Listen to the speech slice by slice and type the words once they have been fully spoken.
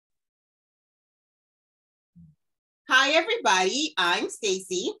Hi, everybody. I'm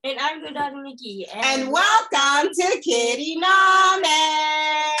Stacy. And I'm good on Nikki. And welcome to KiddieNomics.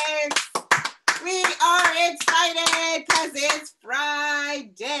 We are excited because it's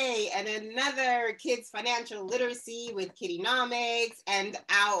Friday and another kids financial literacy with KiddieNomics and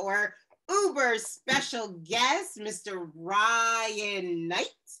our uber special guest, Mr. Ryan Knight.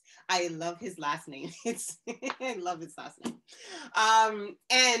 I love his last name. I love his last name.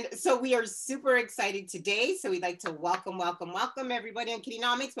 And so we are super excited today. So we'd like to welcome everybody on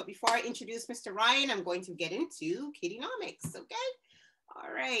KiddieNomics. But before I introduce Mr. Ryan, I'm going to get into KiddieNomics, okay?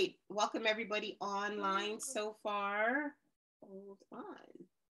 All right, welcome everybody online so far. Hold on.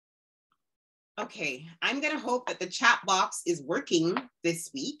 Okay, I'm gonna hope that the chat box is working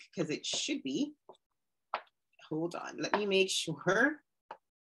this week because it should be. Hold on, let me make sure.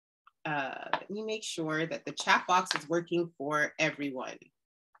 That the chat box is working for everyone.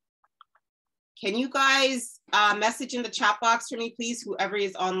 Can you guys message in the chat box for me, please? Whoever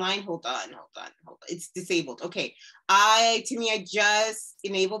is online, hold on. It's disabled. Okay, I just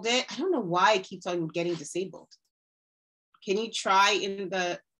enabled it. I don't know why it keeps on getting disabled. Can you try in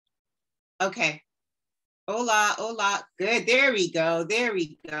the, okay. Hola, good, there we go.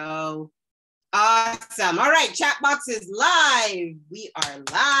 Awesome. All right, chat box is live. We are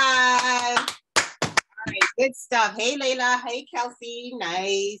live. All right, good stuff. Hey, Layla. Hey, Kelsey.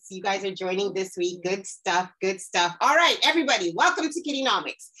 Nice. You guys are joining this week. Good stuff. All right, everybody, welcome to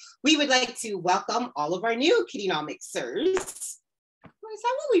KiddieNomics. We would like to welcome all of our new KiddieNomicsers. Is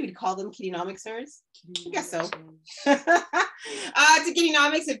that what we would call them, KiddieNomicsers? I guess so. To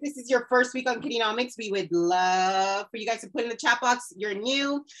KiddieNomics, if this is your first week on KiddieNomics, we would love for you guys to put in the chat box, you're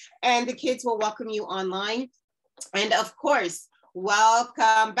new, and the kids will welcome you online. And of course,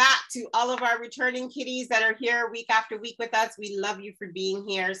 welcome back to all of our returning kiddies that are here week after week with us. We love you for being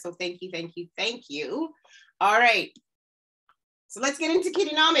here. So thank you. All right. So let's get into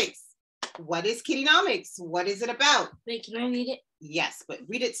KiddieNomics. What is KiddieNomics? What is it about? Wait, can I read it? Yes, but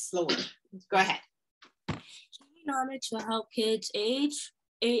read it slower. Go ahead. KiddieNomics will help kids ages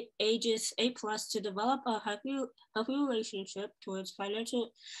A+ to develop a healthy relationship towards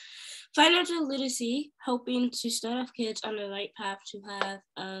financial literacy, helping to start off kids on the right path to have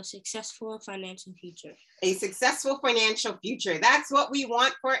a successful financial future. A successful financial future. That's what we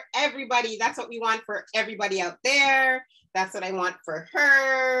want for everybody. That's what we want for everybody out there. That's what I want for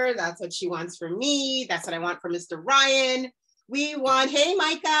her. That's what she wants for me. That's what I want for Mr. Ryan. We want, hey,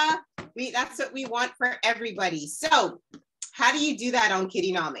 Micah. That's what we want for everybody. So how do you do that on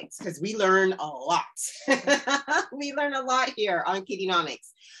KiddieNomics? Because we learn a lot. We learn a lot here on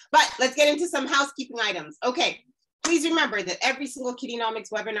KiddieNomics. But let's get into some housekeeping items. Okay, please remember that every single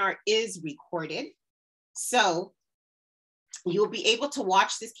KiddieNomics webinar is recorded. So you'll be able to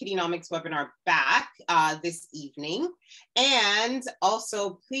watch this KiddieNomics webinar back this evening. And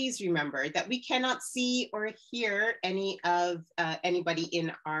also, please remember that we cannot see or hear anybody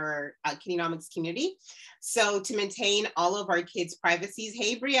in our KiddieNomics community. So to maintain all of our kids' privacies,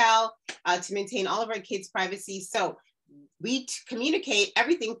 hey, Brielle, to maintain all of our kids' privacy. So we communicate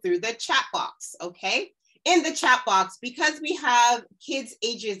everything through the chat box, okay? In the chat box, because we have kids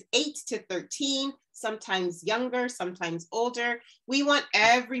ages 8 to 13, sometimes younger, sometimes older, we want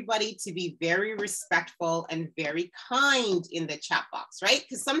everybody to be very respectful and very kind in the chat box, right?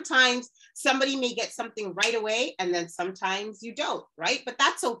 Because sometimes somebody may get something right away and then sometimes you don't, right? But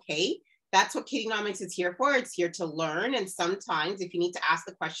that's okay. That's what KiddieNomics is here for. It's here to learn. And sometimes if you need to ask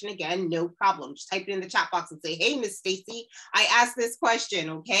the question again, no problem. Just type it in the chat box and say, hey, Miss Stacy, I asked this question,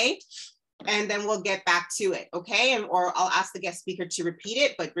 okay? And then we'll get back to it, okay? Or I'll ask the guest speaker to repeat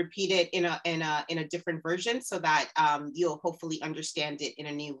it, but repeat it in a different version so that you'll hopefully understand it in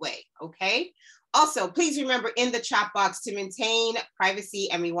a new way, okay? Also, please remember in the chat box to maintain privacy,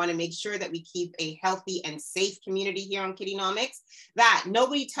 and we want to make sure that we keep a healthy and safe community here on KiddieNomics, that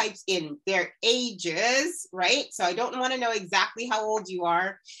nobody types in their ages, right? So I don't want to know exactly how old you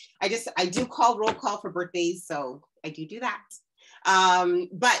are. I do call roll call for birthdays, so I do that.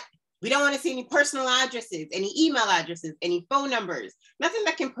 But we don't want to see any personal addresses, any email addresses, any phone numbers, nothing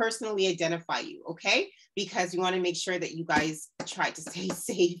that can personally identify you, okay? Because we want to make sure that you guys try to stay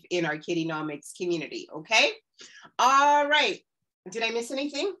safe in our KiddieNomics community, okay? All right. Did I miss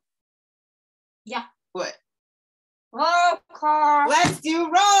anything? Yeah. What? Roll call. Let's do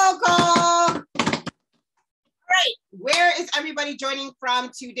roll call. Right, where is everybody joining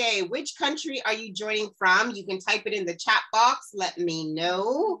from today? Which country are you joining from? You can type it in the chat box. Let me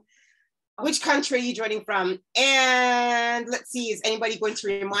know. Which country are you joining from? And let's see, is anybody going to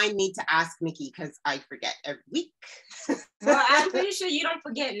remind me to ask Mickey, because I forget every week. Well, I'm pretty sure you don't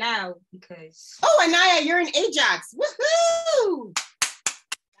forget now because. Oh, Anaya, you're in Ajax. Woohoo!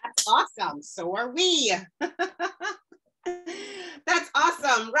 That's awesome. So are we. That's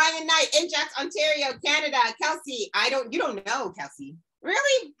awesome. Ryan Knight, Ajax, Ontario, Canada. Kelsey, you don't know, Kelsey.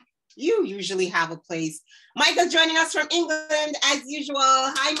 Really? You usually have a place. Micah's joining us from England as usual.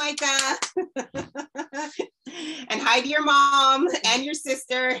 Hi, Micah. And hi to your mom and your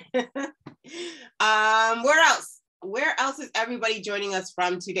sister. Where else? Where else is everybody joining us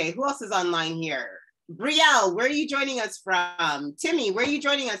from today? Who else is online here? Brielle, where are you joining us from? Timmy, where are you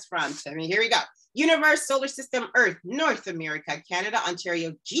joining us from? Timmy, here we go. Universe, Solar System, Earth, North America, Canada,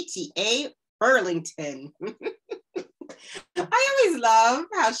 Ontario, GTA, Burlington. I always love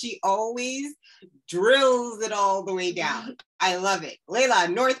how she always drills it all the way down. I love it. Layla,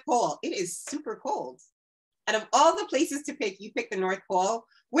 North Pole. It is super cold. Out of all the places to pick, you pick the North Pole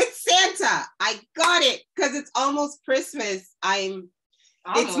with Santa. I got it because it's almost Christmas.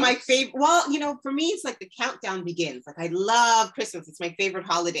 It's my favorite. Well, for me, it's like the countdown begins. Like I love Christmas. It's my favorite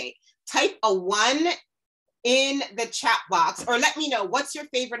holiday. Type a 1 in the chat box, or let me know what's your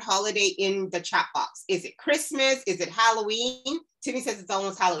favorite holiday in the chat box. Is it Christmas? Is it Halloween? Timmy says it's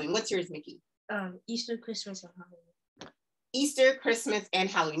almost Halloween. What's yours, Mickey? Easter, Christmas, and Halloween. Easter, Christmas, and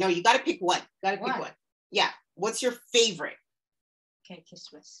Halloween. No, you got to pick one. Pick one. Yeah. What's your favorite? Okay,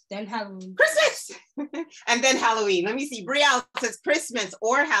 Christmas, then Halloween. Christmas, and then Halloween. Let me see. Brielle says Christmas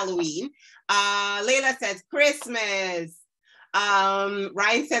or Halloween. Layla says Christmas.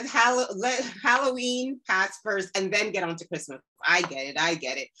 Ryan says Halloween pass first and then get on to Christmas. I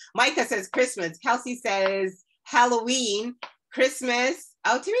get it. Micah says Christmas. Kelsey says Halloween, Christmas.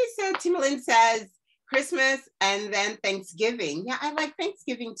 Oh, Timolyn says Christmas and then Thanksgiving. Yeah, I like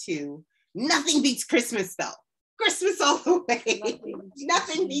Thanksgiving too. Nothing beats Christmas though. Christmas all the way.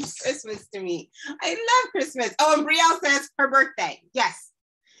 Nothing beats Christmas to me. I love Christmas. Oh, and Brielle says her birthday.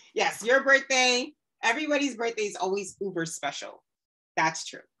 Yes, your birthday. Everybody's birthday is always uber special. That's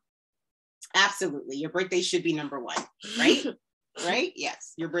true. Absolutely. Your birthday should be number one, right? Right?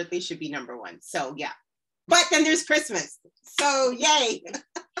 Yes, your birthday should be number one. So yeah. But then there's Christmas. So yay.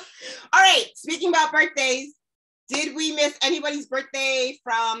 All right. Speaking about birthdays, did we miss anybody's birthday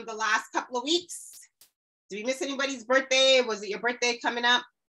from the last couple of weeks? Did we miss anybody's birthday? Was it your birthday coming up?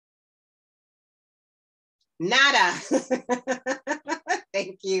 Nada.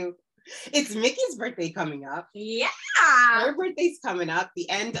 Thank you. It's Mickey's birthday coming up. Yeah. Her birthday's coming up the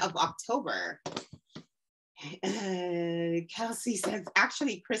end of October. Kelsey says,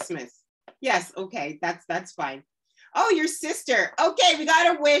 actually Christmas. Yes, okay, that's fine. Oh, your sister. Okay, we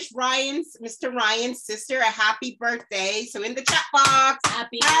gotta wish Mr. Ryan's sister a happy birthday. So in the chat box,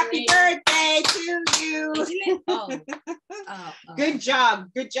 happy birthday to you. Good job.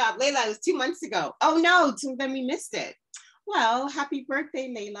 Layla, it was 2 months ago. Oh no, then we missed it. Well, happy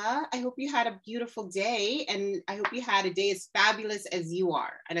birthday, Layla. I hope you had a beautiful day, and I hope you had a day as fabulous as you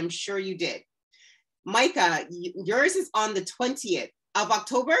are, and I'm sure you did. Micah, yours is on the 20th of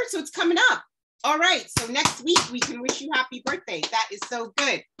October, so it's coming up. All right, so next week we can wish you happy birthday. That is so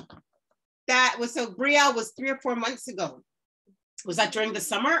good. That was so, Brielle was 3 or 4 months ago. Was that during the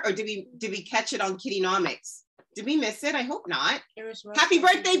summer, or did we catch it on KiddieNomics? Did we miss it? I hope not. Happy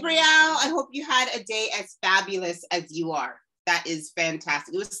birthday, Brielle. I hope you had a day as fabulous as you are. That is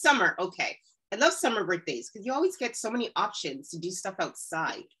fantastic. It was summer. Okay. I love summer birthdays because you always get so many options to do stuff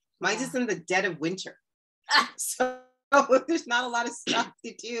outside. Mine's is in the dead of winter. So there's not a lot of stuff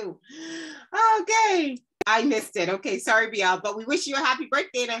to do. Okay. I missed it. Okay. Sorry, Brielle, but we wish you a happy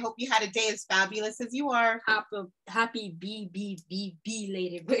birthday and I hope you had a day as fabulous as you are. Happy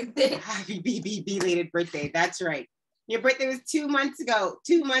belated birthday. Happy belated birthday. That's right. Your birthday was 2 months ago,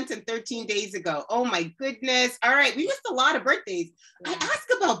 2 months and 13 days ago. Oh my goodness. All right. We missed a lot of birthdays. I ask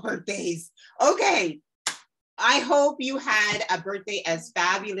about birthdays. Okay. I hope you had a birthday as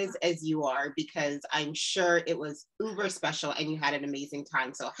fabulous as you are, because I'm sure it was uber special and you had an amazing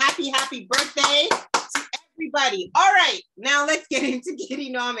time. So happy birthday to everybody. All right, now let's get into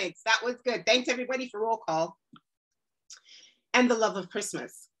KiddieNomics. That was good. Thanks everybody for roll call. And the love of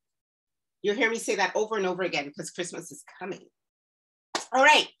Christmas. You'll hear me say that over and over again because Christmas is coming. All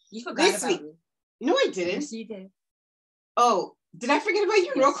right. You forgot this about me. No, I didn't. Yes, you did. Oh, did I forget about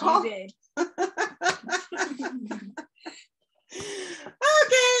you? Roll call? You did. Okay.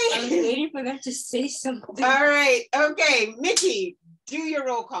 I was waiting for them to say something. All right. Okay. Mickey, do your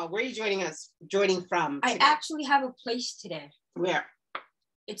roll call. Where are you joining from today? I actually have a place today. Where?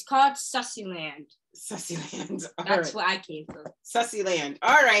 It's called Sussyland. Sussyland. That's where I came from. Sussyland.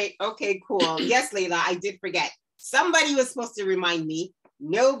 All right. Okay, cool. Yes, Layla, I did forget. Somebody was supposed to remind me.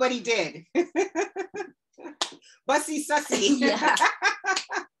 Nobody did. Bussy Sussy. Yeah.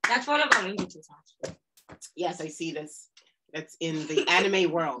 That's one of our languages, actually. Yes, I see this. That's in the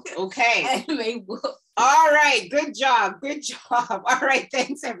anime world. Okay. Anime world. All right. Good job. Good job. All right.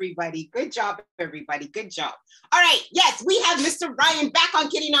 Thanks, everybody. Good job, everybody. Good job. All right. Yes, we have Mr. Ryan back on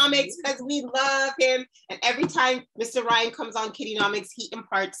KiddieNomics because we love him. And every time Mr. Ryan comes on KiddieNomics, he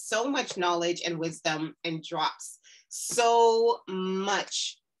imparts so much knowledge and wisdom and drops so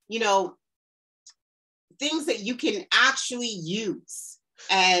much, you know, things that you can actually use.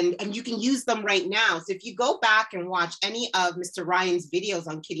 And you can use them right now. So if you go back and watch any of Mr. Ryan's videos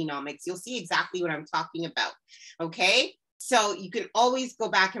on KiddieNomics, you'll see exactly what I'm talking about, okay? So you can always go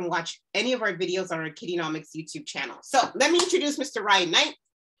back and watch any of our videos on our KiddieNomics YouTube channel. So let me introduce Mr. Ryan Knight.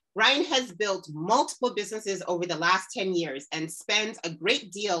 Ryan has built multiple businesses over the last 10 years and spends a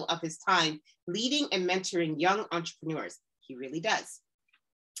great deal of his time leading and mentoring young entrepreneurs. He really does.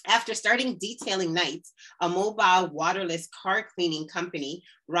 After starting Detailing Nights, a mobile waterless car cleaning company,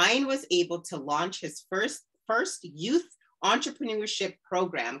 Ryan was able to launch his first youth entrepreneurship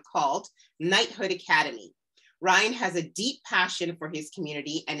program called Knighthood Academy. Ryan has a deep passion for his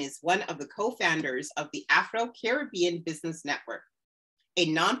community and is one of the co-founders of the Afro-Caribbean Business Network, a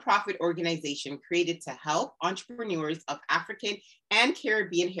nonprofit organization created to help entrepreneurs of African and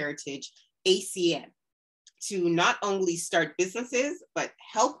Caribbean heritage, ACN, to not only start businesses, but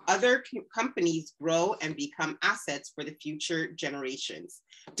help other companies grow and become assets for the future generations.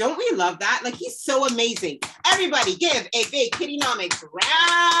 Don't we love that? Like, he's so amazing. Everybody give a big KiddieNomics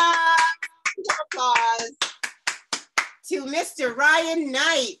round of applause to Mr. Ryan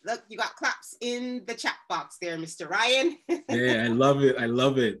Knight. Look, you got claps in the chat box there, Mr. Ryan. Yeah, I love it. I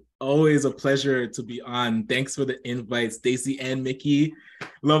love it. Always a pleasure to be on. Thanks for the invite, Stacy and Mickey.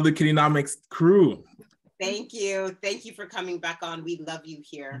 Love the KiddieNomics crew. Thank you. Thank you for coming back on. We love you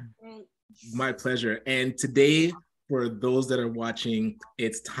here. My pleasure. And today, for those that are watching,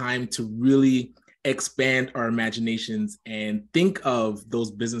 it's time to really expand our imaginations and think of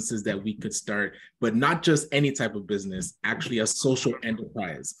those businesses that we could start, but not just any type of business, actually a social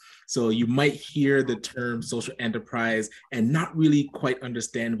enterprise. So you might hear the term social enterprise and not really quite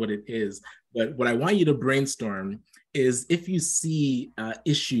understand what it is. But what I want you to brainstorm is if you see an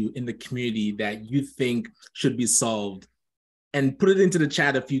issue in the community that you think should be solved, and put it into the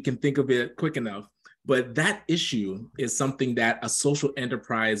chat if you can think of it quick enough. But that issue is something that a social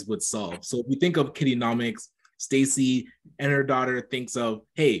enterprise would solve. So if we think of KiddieNomics, Stacy and her daughter thinks of,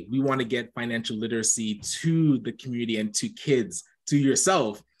 hey, we want to get financial literacy to the community and to kids, to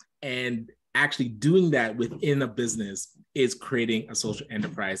yourself. And actually doing that within a business is creating a social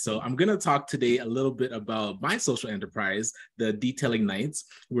enterprise. So I'm going to talk today a little bit about my social enterprise, the Detailing Nights,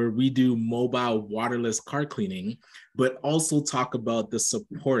 where we do mobile waterless car cleaning, but also talk about the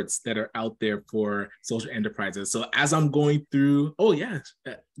supports that are out there for social enterprises. So as I'm going through, oh yeah,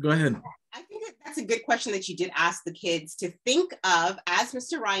 go ahead. I think that's a good question that you did ask the kids to think of as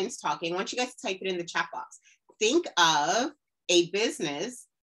Mr. Ryan's talking. I want you guys to type it in the chat box. Think of a business,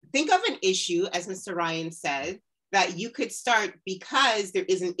 think of an issue, as Mr. Ryan said, that you could start because there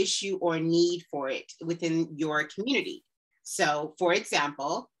is an issue or need for it within your community. So for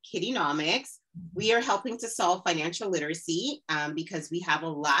example, KiddieNomics, we are helping to solve financial literacy because we have a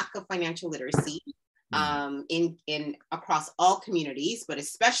lack of financial literacy in across all communities, but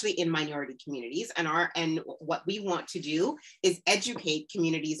especially in minority communities. And what we want to do is educate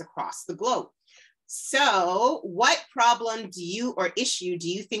communities across the globe. So what problem or issue do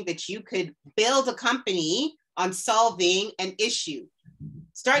you think that you could build a company on solving an issue?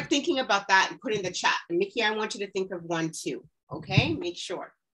 Start thinking about that and put in the chat. And Mickey, I want you to think of one too. Okay, make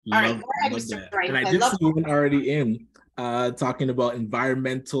sure. All right, go ahead, Mr. Ryan. And I did see one already in talking about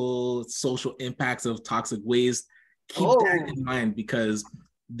environmental, social impacts of toxic waste. Keep that in mind, because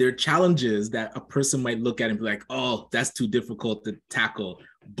there are challenges that a person might look at and be like, oh, that's too difficult to tackle.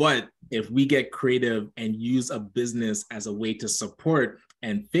 But if we get creative and use a business as a way to support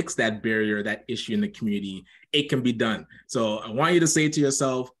and fix that barrier, that issue in the community, it can be done. So I want you to say to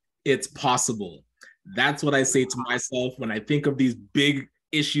yourself, it's possible. That's what I say to myself when I think of these big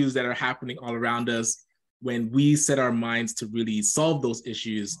issues that are happening all around us. When we set our minds to really solve those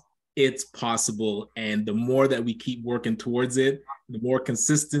issues, it's possible. And the more that we keep working towards it, the more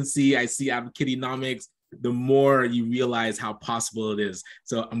consistency I see out of KiddieNomics, the more you realize how possible it is.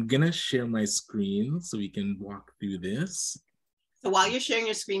 So I'm gonna share my screen so we can walk through this. So while you're sharing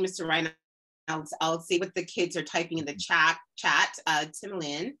your screen, Mr. Ryan, I'll see what the kids are typing in the chat. Tim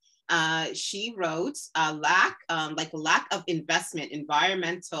Lynn, She wrote lack of investment,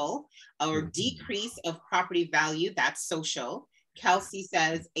 environmental, or decrease of property value. That's social. Kelsey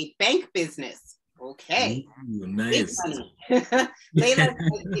says a bank business. Okay. Ooh, nice. Big money. Layla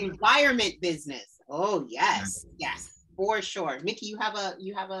says environment business. Oh yes, yes, for sure. Mickey, you have a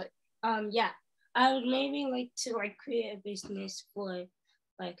Yeah, I would maybe like to create a business for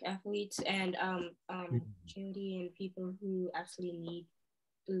athletes and charity and people who actually need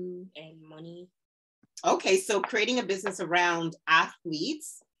food and money. Okay, so creating a business around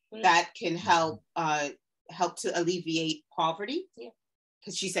athletes that can help to alleviate poverty. Yeah.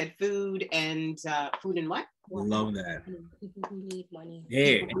 Because she said food and what? Love that. People who need money.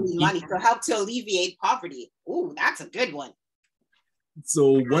 Yeah. Money. So help to alleviate poverty. Ooh, that's a good one.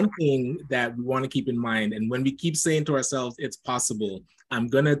 So one thing that we want to keep in mind, and when we keep saying to ourselves, it's possible, I'm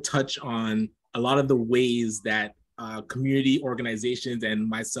going to touch on a lot of the ways that community organizations and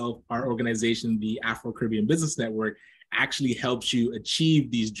myself, our organization, the Afro-Caribbean Business Network, actually helps you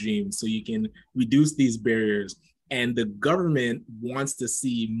achieve these dreams so you can reduce these barriers. And the government wants to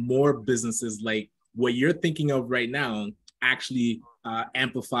see more businesses like what you're thinking of right now actually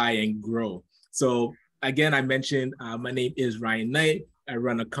amplify and grow. So again, I mentioned my name is Ryan Knight. I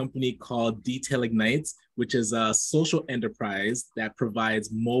run a company called Detail Ignites, which is a social enterprise that provides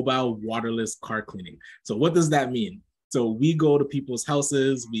mobile waterless car cleaning. So what does that mean? So we go to people's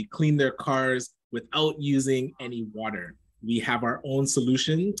houses, we clean their cars without using any water. We have our own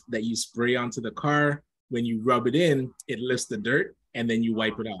solution that you spray onto the car. When you rub it in, it lifts the dirt and then you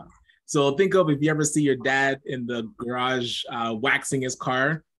wipe it off. So think of if you ever see your dad in the garage waxing his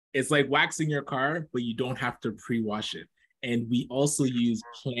car, it's like waxing your car, but you don't have to pre-wash it. And we also use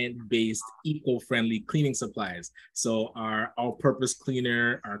plant-based, eco-friendly cleaning supplies. So our all-purpose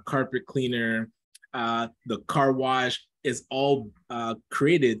cleaner, our carpet cleaner, the car wash is all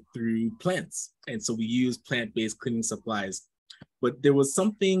created through plants. And so we use plant-based cleaning supplies. But there was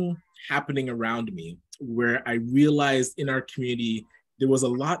something happening around me where I realized in our community, there was a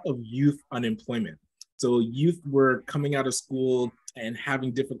lot of youth unemployment. So youth were coming out of school and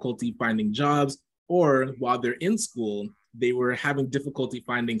having difficulty finding jobs, or while they're in school, they were having difficulty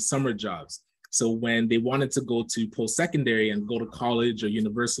finding summer jobs. So when they wanted to go to post-secondary and go to college or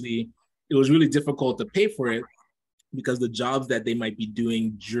university, it was really difficult to pay for it because the jobs that they might be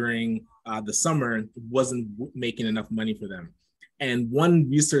doing during the summer wasn't making enough money for them. And one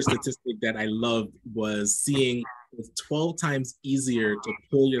research statistic that I loved was seeing it's 12 times easier to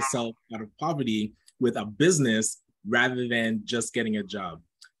pull yourself out of poverty with a business rather than just getting a job.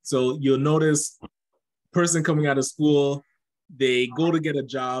 So you'll notice person coming out of school, they go to get a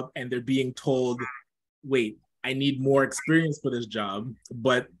job and they're being told, wait, I need more experience for this job,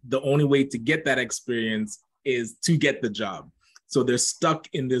 but the only way to get that experience is to get the job. So they're stuck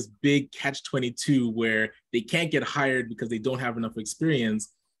in this big catch-22 where they can't get hired because they don't have enough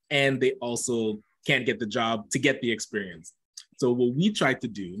experience, and they also can't get the job to get the experience. So what we tried to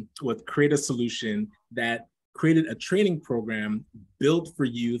do was create a solution that created a training program built for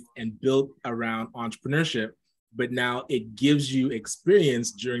youth and built around entrepreneurship, but now it gives you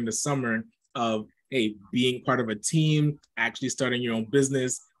experience during the summer of, hey, being part of a team, actually starting your own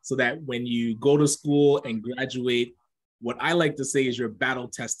business, so that when you go to school and graduate, what I like to say is you're battle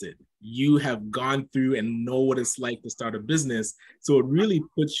tested. You have gone through and know what it's like to start a business. So it really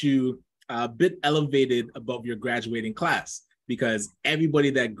puts you a bit elevated above your graduating class, because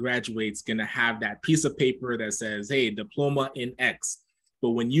everybody that graduates gonna have that piece of paper that says, hey, diploma in X.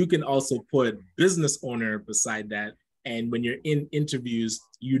 But when you can also put business owner beside that, and when you're in interviews,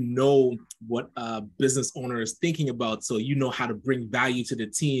 you know what a business owner is thinking about, so you know how to bring value to the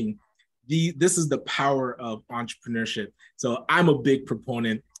team. This is the power of entrepreneurship. So I'm a big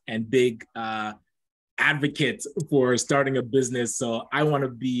proponent and big advocate for starting a business. So I want to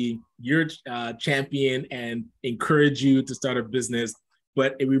be your champion and encourage you to start a business.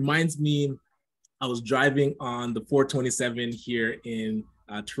 But it reminds me, I was driving on the 427 here in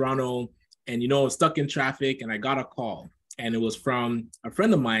Toronto, and I was stuck in traffic, and I got a call, and it was from a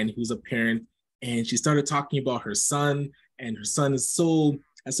friend of mine who's a parent, and she started talking about her son, and her son has so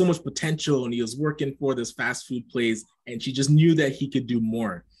much potential, and he was working for this fast food place, and she just knew that he could do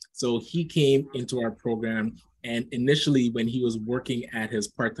more. So he came into our program, and initially when he was working at his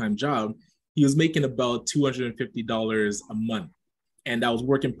part-time job, he was making about $250 a month. And I was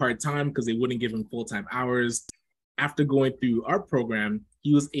working part-time because they wouldn't give him full-time hours. After going through our program,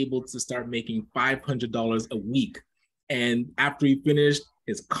 he was able to start making $500 a week. And after he finished,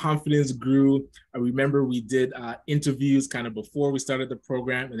 his confidence grew. I remember we did interviews kind of before we started the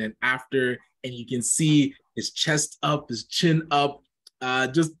program, and then after, and you can see his chest up, his chin up.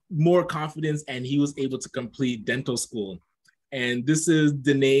 just more confidence, and he was able to complete dental school. And this is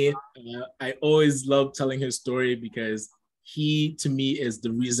Danae. I always love telling his story because he, to me, is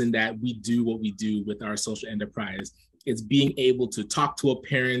the reason that we do what we do with our social enterprise. It's being able to talk to a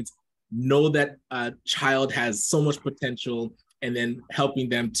parent, know that a child has so much potential, and then helping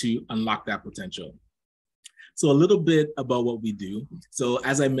them to unlock that potential. So a little bit about what we do. So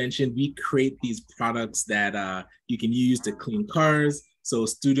as I mentioned, we create these products that you can use to clean cars. So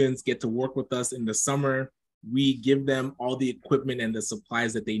students get to work with us in the summer. We give them all the equipment and the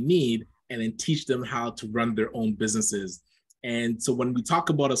supplies that they need, and then teach them how to run their own businesses. And so when we talk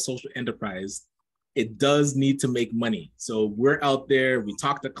about a social enterprise, it does need to make money. So we're out there, we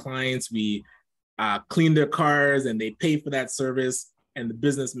talk to clients, we clean their cars, and they pay for that service, and the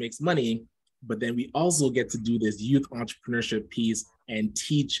business makes money. But then we also get to do this youth entrepreneurship piece and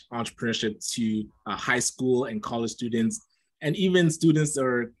teach entrepreneurship to high school and college students, and even students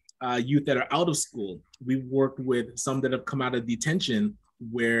or youth that are out of school. We've worked with some that have come out of detention,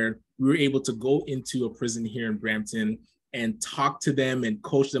 where we were able to go into a prison here in Brampton and talk to them and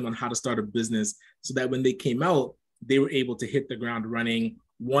coach them on how to start a business, so that when they came out, they were able to hit the ground running,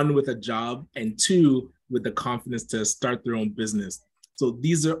 one, with a job, and two, with the confidence to start their own business. So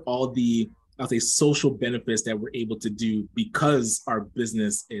these are all the, I'll say, social benefits that we're able to do because our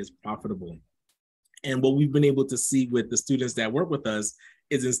business is profitable. And what we've been able to see with the students that work with us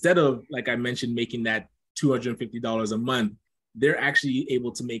is, instead of, like I mentioned, making that $250 a month, they're actually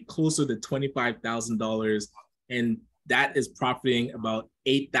able to make closer to $25,000, and that is profiting about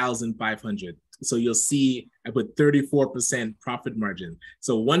 $8,500. So you'll see I put 34% profit margin.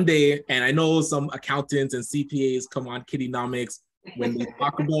 So one day, and I know some accountants and CPAs come on KiddieNomics, when we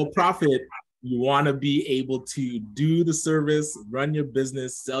talk about profit, you want to be able to do the service, run your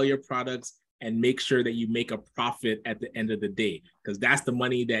business, sell your products, and make sure that you make a profit at the end of the day, because that's the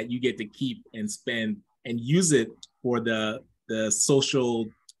money that you get to keep and spend and use it for the social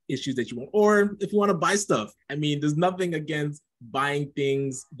issues that you want, or if you want to buy stuff. I mean, there's nothing against buying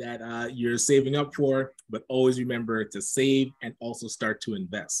things that you're saving up for, but always remember to save and also start to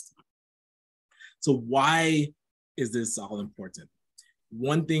invest. So why is this all important?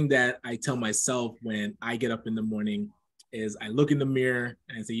 One thing that I tell myself when I get up in the morning is I look in the mirror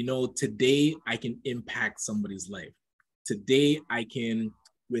and I say, you know, today I can impact somebody's life. Today I can,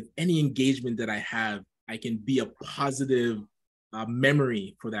 with any engagement that I have, I can be a positive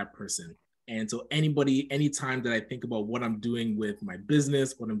memory for that person. And so anytime that I think about what I'm doing with my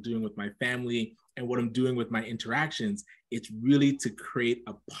business, what I'm doing with my family, and what I'm doing with my interactions, it's really to create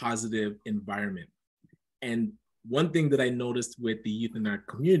a positive environment. And one thing that I noticed with the youth in our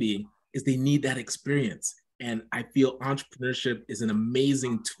community is they need that experience. And I feel entrepreneurship is an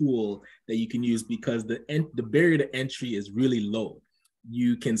amazing tool that you can use, because the barrier to entry is really low.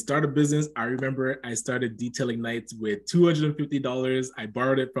 You can start a business. I remember I started detailing nights with $250. I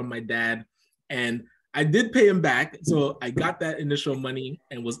borrowed it from my dad, and I did pay him back. So I got that initial money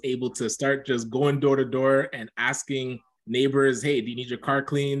and was able to start just going door to door and asking neighbors, hey, do you need your car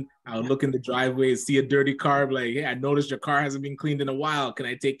cleaned? I would look in the driveway, see a dirty car, be like, hey, I noticed your car hasn't been cleaned in a while. Can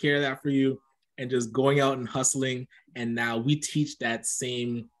I take care of that for you? And just going out and hustling. And now we teach that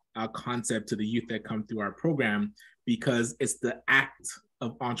same concept to the youth that come through our program, because it's the act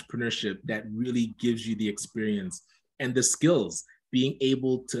of entrepreneurship that really gives you the experience and the skills, being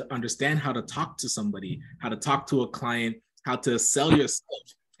able to understand how to talk to somebody, how to talk to a client, how to sell yourself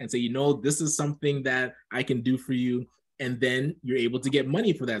and say, you know, this is something that I can do for you. And then you're able to get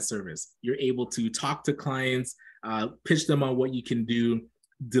money for that service. You're able to talk to clients, pitch them on what you can do,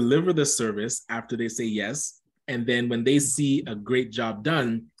 deliver the service after they say yes. And then when they see a great job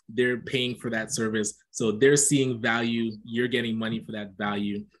done, they're paying for that service. So they're seeing value, you're getting money for that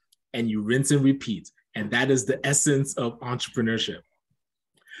value, and you rinse and repeat. And that is the essence of entrepreneurship.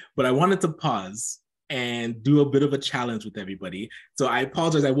 But I wanted to pause and do a bit of a challenge with everybody. So I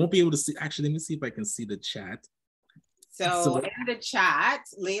apologize, I won't be able to see, actually, let me see if I can see the chat. So in the chat,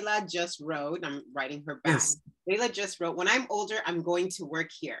 Layla just wrote, I'm writing her back. Yes. Layla just wrote, when I'm older, I'm going to work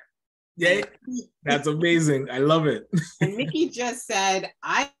here. Yeah, that's amazing. I love it. And Mickey just said,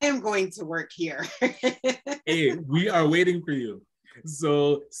 I am going to work here. Hey, we are waiting for you.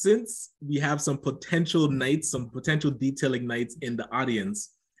 So since we have some potential nights, some potential detailing nights in the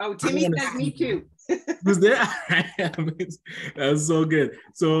audience. Oh, Timmy says me too. Was there? That's so good.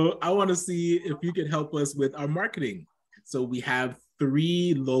 So I want to see if you could help us with our marketing. So we have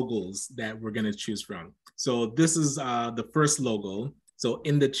 3 logos that we're going to choose from. So this is the first logo. So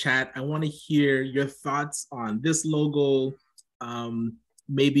in the chat, I want to hear your thoughts on this logo,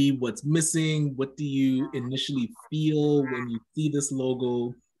 maybe what's missing? What do you initially feel when you see this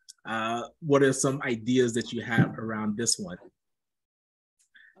logo? What are some ideas that you have around this one?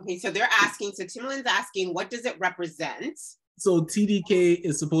 Okay, so they're asking, so Timlin's asking, what does it represent? So TDK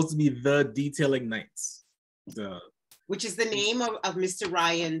is supposed to be the Detailing Knights. Which is the name of Mr.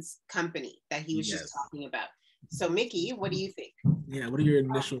 Ryan's company that he was Yes. just talking about. So Mickey, what do you think? Yeah, what are your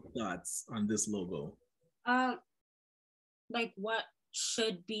initial thoughts on this logo? Like what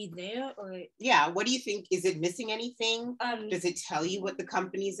should be there, or yeah, what do you think? Is it missing anything? Does it tell you what the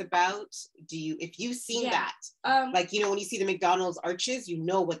company's about? Do you, if you've seen that, like, you know, when you see the McDonald's arches, you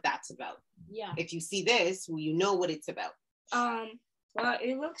know what that's about. Yeah. If you see this, well, you know what it's about. Well,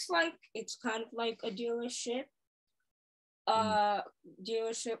 it looks like it's kind of like a dealership,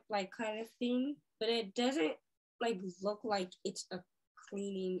 dealership like kind of thing, but it doesn't like look like it's a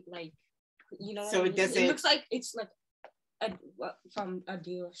cleaning, like, you know. So it doesn't. It looks like it's like from a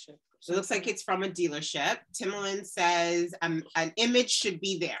dealership. So it looks like it's from a dealership. Timlin says an image should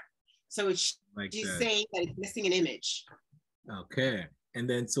be there. So it's like she's saying that it's missing an image. Okay, and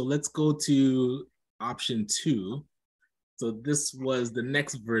then so let's go to option 2. So this was the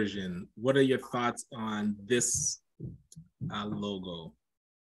next version. What are your thoughts on this logo?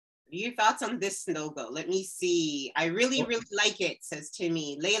 What are your thoughts on this logo? Let me see. I really like it, says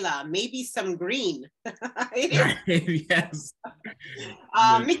Timmy. Layla, maybe some green. Yes.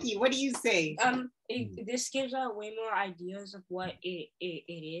 Mickey, what do you say? This gives out way more ideas of what it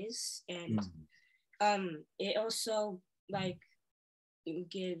is, and it also like it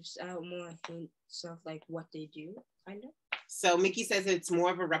gives out more hints of like what they do, kind of. So Mickey says it's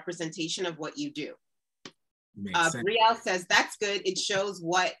more of a representation of what you do. Brielle says that's good. It shows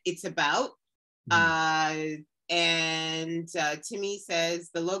what it's about. And Timmy says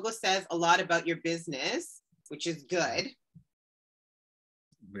the logo says a lot about your business, which is good.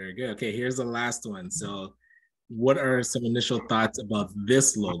 Very good. Okay, here's the last one. So what are some initial thoughts about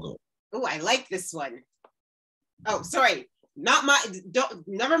this logo? Oh, I like this one. Oh, sorry. Not my,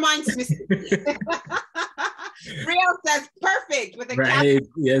 never mind. Brielle says perfect with a cap.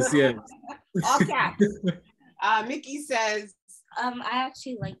 Yes. All caps. Mickey says, I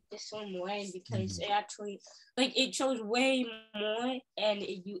actually like this one more because it actually like it shows way more, and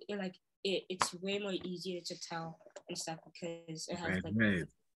it's way more easier to tell and stuff because it has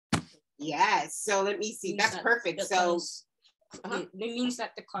Yes. So let me see. That's perfect. So it means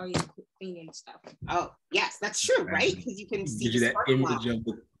that the car is clean and stuff. Oh, yes, that's true, right? Because you can see gives you that image of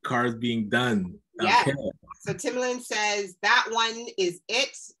the cars being done. Yeah. Okay. So Timlin says that one is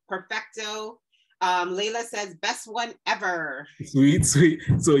it. Perfecto. Layla says best one ever. Sweet.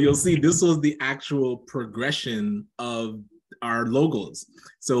 So you'll see this was the actual progression of our logos.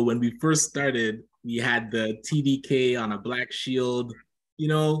 So when we first started, we had the TDK on a black shield, you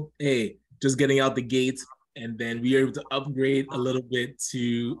know, hey, just getting out the gate. And then we were able to upgrade a little bit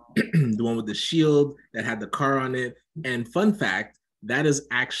to the one with the shield that had the car on it. And fun fact, that is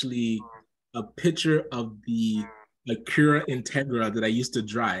actually a picture of the Acura Integra that I used to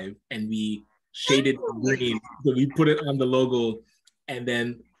drive, and we shaded green. So we put it on the logo. And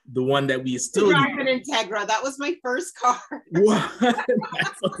then the one that we still drive an Integra. That was my first car. What?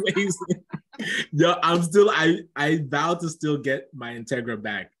 That's amazing. Yo, I vow to still get my Integra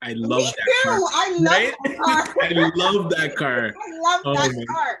back. I love that car. I love that car. I love that car. I love that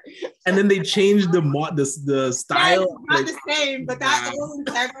car. And then they changed the style. Yeah, not the same, but that old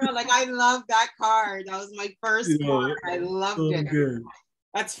Integra, like I love that car. That was my first car. I loved it. Good.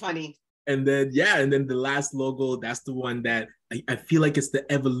 That's funny. And then the last logo, that's the one that I feel like it's the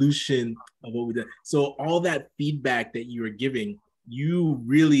evolution of what we did. So all that feedback that you were giving, you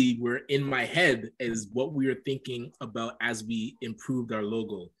really were in my head as what we were thinking about as we improved our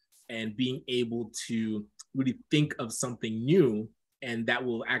logo, and being able to really think of something new, and that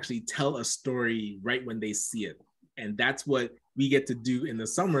will actually tell a story right when they see it. And that's what we get to do in the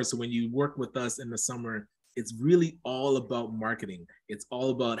summer. So when you work with us in the summer, it's really all about marketing. It's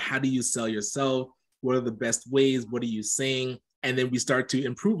all about how do you sell yourself? What are the best ways? What are you saying? And then we start to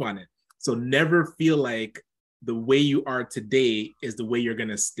improve on it. So never feel like the way you are today is the way you're going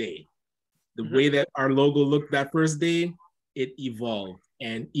to stay. The way that our logo looked that first day, it evolved.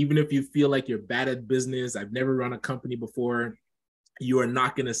 And even if you feel like you're bad at business, I've never run a company before, you are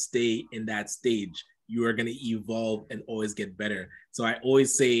not going to stay in that stage. You are going to evolve and always get better. So I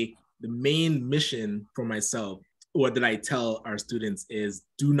always say the main mission for myself, or that I tell our students, is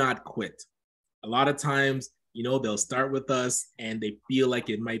do not quit. A lot of times, you know, they'll start with us and they feel like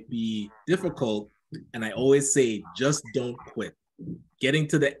it might be difficult. And I always say, just don't quit. Getting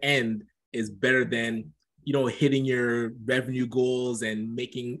to the end is better than hitting your revenue goals and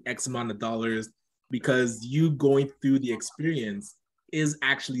making X amount of dollars, because you going through the experience is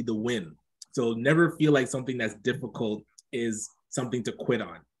actually the win. So never feel like something that's difficult is something to quit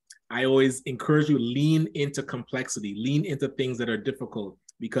on. I always encourage you, lean into complexity, lean into things that are difficult,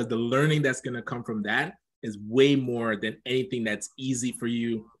 because the learning that's going to come from that is way more than anything that's easy for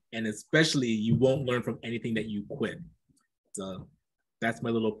you. And especially you won't learn from anything that you quit. So that's my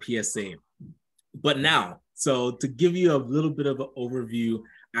little PSA. But now, so to give you a little bit of an overview,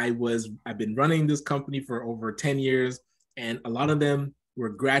 I've been running this company for over 10 years, and a lot of them were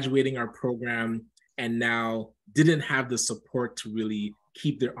graduating our program and now didn't have the support to really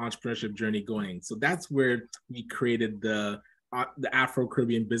keep their entrepreneurship journey going. So that's where we created the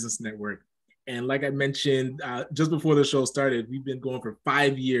Afro-Caribbean Business Network. And like I mentioned, just before the show started, we've been going for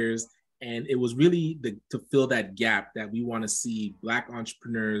 5 years, and it was really to fill that gap that we want to see Black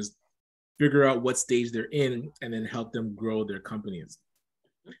entrepreneurs figure out what stage they're in and then help them grow their companies.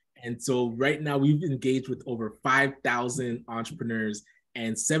 And so right now we've engaged with over 5,000 entrepreneurs,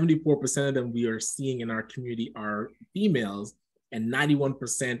 and 74% of them we are seeing in our community are females, and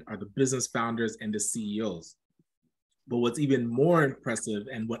 91% are the business founders and the CEOs. But what's even more impressive,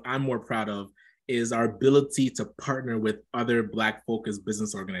 and what I'm more proud of, is our ability to partner with other Black-focused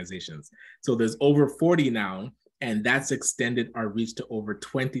business organizations. So there's over 40 now, and that's extended our reach to over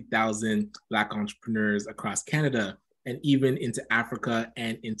 20,000 Black entrepreneurs across Canada, and even into Africa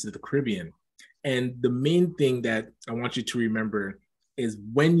and into the Caribbean. And the main thing that I want you to remember is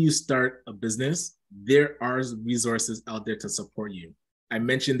when you start a business, there are resources out there to support you. I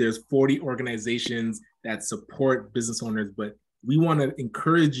mentioned there's 40 organizations that support business owners, but we want to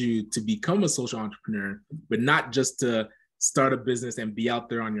encourage you to become a social entrepreneur, but not just to start a business and be out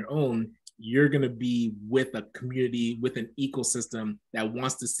there on your own. You're going to be with a community, with an ecosystem that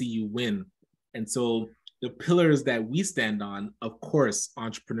wants to see you win. And so the pillars that we stand on, of course,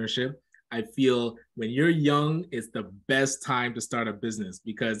 entrepreneurship. I feel when you're young, it's the best time to start a business,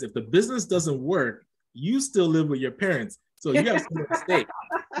 because if the business doesn't work, you still live with your parents. So you have somewhere to stay.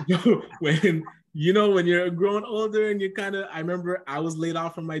 When you're growing older and you I remember I was laid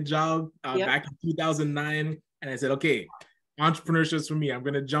off from my job back in 2009. And I said, okay, entrepreneurship's for me. I'm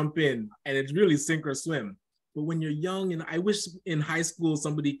going to jump in, and it's really sink or swim. But when you're young, and I wish in high school,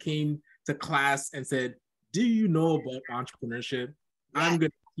 somebody came to class and said, do you know about entrepreneurship? I'm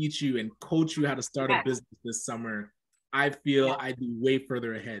going to teach you and coach you how to start a business this summer. I feel I'd be way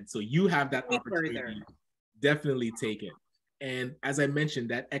further ahead. So you have that opportunity. Definitely take it. And as I mentioned,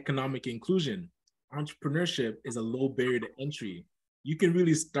 that economic inclusion, entrepreneurship is a low barrier to entry. You can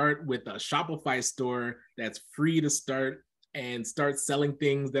really start with a Shopify store that's free to start, and start selling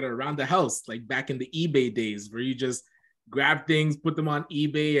things that are around the house, like back in the eBay days, where you just grab things, put them on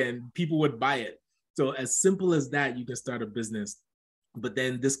eBay, and people would buy it. So as simple as that, you can start a business. But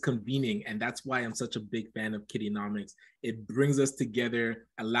then this convening, and that's why I'm such a big fan of KiddieNomics. It brings us together,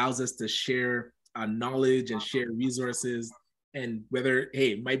 allows us to share knowledge and share resources. And whether,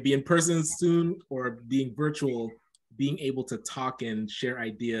 it might be in person soon or being virtual, being able to talk and share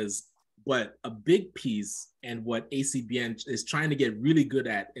ideas. But a big piece, and what ACBN is trying to get really good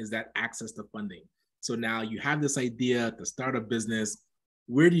at, is that access to funding. So now you have this idea to start a business.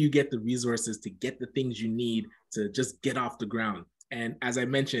 Where do you get the resources to get the things you need to just get off the ground? And as I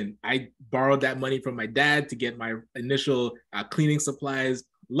mentioned, I borrowed that money from my dad to get my initial cleaning supplies.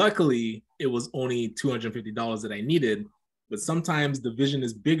 Luckily, it was only $250 that I needed. But sometimes the vision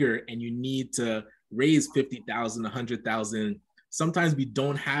is bigger, and you need to raise $50,000, $100,000. Sometimes we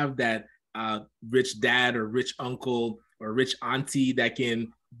don't have that rich dad or rich uncle or rich auntie that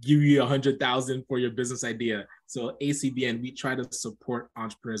can give you $100,000 for your business idea. So ACBN, we try to support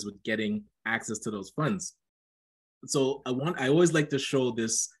entrepreneurs with getting access to those funds. So I always like to show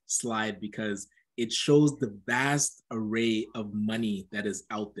this slide because it shows the vast array of money that is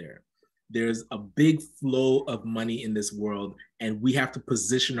out there. There's a big flow of money in this world, and we have to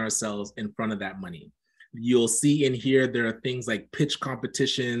position ourselves in front of that money. You'll see in here, there are things like pitch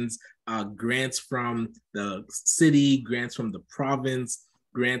competitions, grants from the city, grants from the province,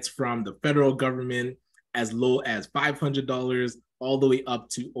 grants from the federal government, as low as $500, all the way up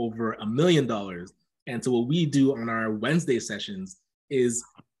to over $1 million. And so what we do on our Wednesday sessions is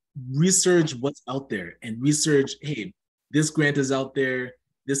research what's out there and research, hey, this grant is out there.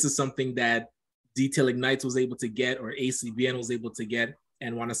 This is something that Detail Ignites was able to get, or ACBN was able to get,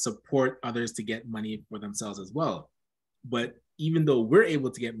 and want to support others to get money for themselves as well. But even though we're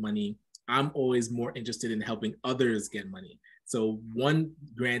able to get money, I'm always more interested in helping others get money. So one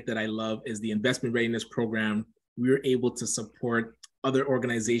grant that I love is the Investment Readiness Program. We were able to support other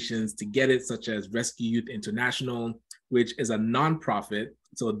organizations to get it, such as Rescue Youth International, which is a nonprofit.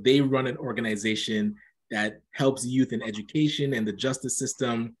 So they run an organization that helps youth in education and the justice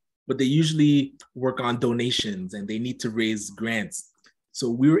system, but they usually work on donations and they need to raise grants. So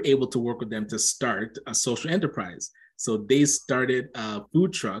we were able to work with them to start a social enterprise. So they started a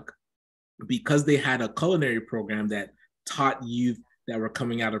food truck because they had a culinary program that taught youth that were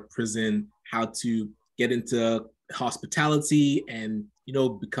coming out of prison how to get into hospitality and, you know,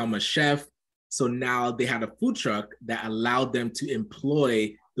 become a chef. So now they had a food truck that allowed them to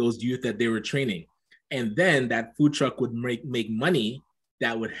employ those youth that they were training. And then that food truck would make money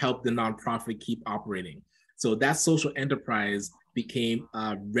that would help the nonprofit keep operating. So that social enterprise became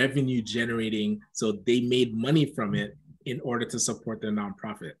revenue generating. So they made money from it in order to support their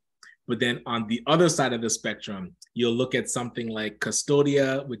nonprofit. But then on the other side of the spectrum, you'll look at something like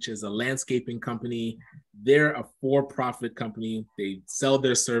Custodia, which is a landscaping company. They're a for-profit company. They sell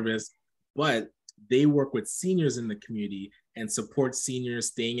their service, but they work with seniors in the community and support seniors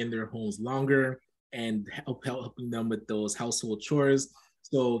staying in their homes longer and helping them with those household chores.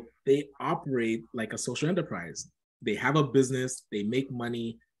 So they operate like a social enterprise. They have a business, they make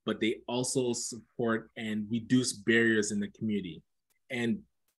money, but they also support and reduce barriers in the community. And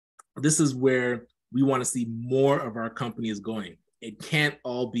this is where we want to see more of our companies going. It can't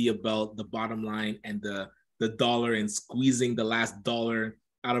all be about the bottom line and the dollar and squeezing the last dollar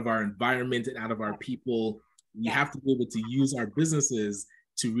out of our environment and out of our people. We have to be able to use our businesses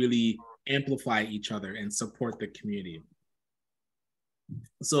to really amplify each other and support the community.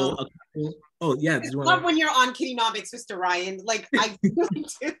 So, yeah. I love when you're on KiddieNomics, Mr. Ryan. Like, I really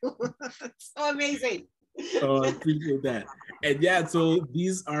do. It's so amazing. Oh, I appreciate that. And yeah, so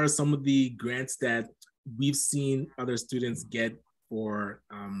these are some of the grants that we've seen other students get for,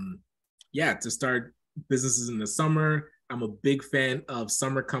 to start businesses in the summer. I'm a big fan of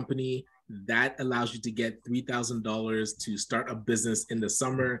Summer Company. That allows you to get $3,000 to start a business in the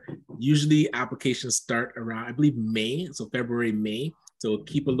summer. Usually applications start around, I believe, May, so February, May. So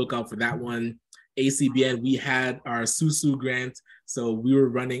keep a lookout for that one. ACBN, we had our SUSU grant. So we were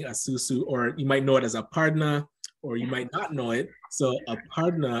running a SUSU, or you might know it as a Pardna, or you might not know it. So a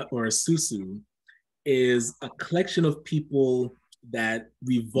Pardna or a SUSU is a collection of people that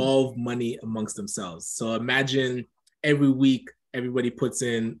revolve money amongst themselves. So imagine every week, everybody puts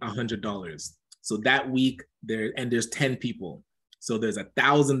in $100. So that week there's 10 people. So there's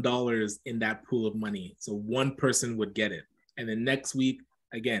 $1,000 in that pool of money. So one person would get it. And then next week,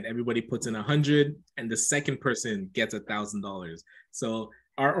 again, everybody puts in 100 and the second person gets $1,000. So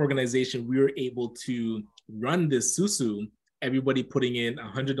our organization, we were able to run this SUSU, everybody putting in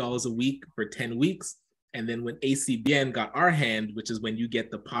 $100 a week for 10 weeks. And then when ACBN got our hand, which is when you get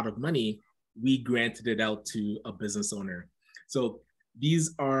the pot of money, we granted it out to a business owner. So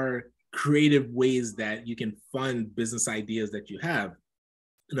these are creative ways that you can fund business ideas that you have.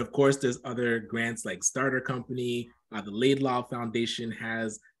 And of course, there's other grants like Starter Company. The Laidlaw Foundation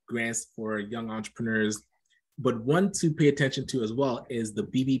has grants for young entrepreneurs. But one to pay attention to as well is the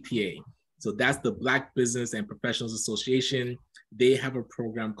BBPA. So that's the Black Business and Professionals Association. They have a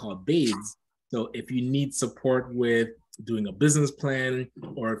program called BAIDS. So if you need support with doing a business plan,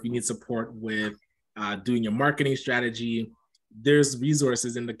 or if you need support with doing your marketing strategy, there's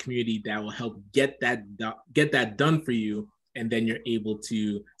resources in the community that will help get that done for you, and then you're able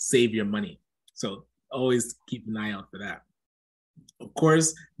to save your money. So always keep an eye out for that. Of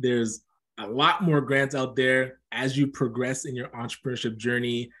course, there's a lot more grants out there as you progress in your entrepreneurship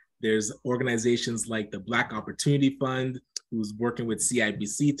journey. There's organizations like the Black Opportunity Fund, who's working with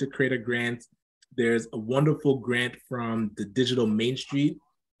CIBC to create a grant. There's a wonderful grant from the Digital Main Street.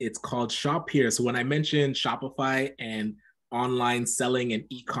 It's called Shop Here. So when I mentioned Shopify and online selling and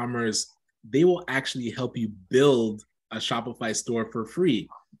e-commerce, they will actually help you build a Shopify store for free.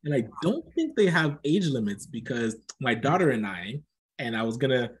 And I don't think they have age limits, because my daughter and I was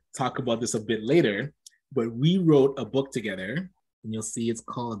gonna talk about this a bit later, but we wrote a book together, and you'll see it's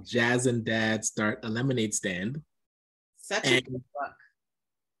called Jazz and Dad Start a Lemonade Stand. Such a good book.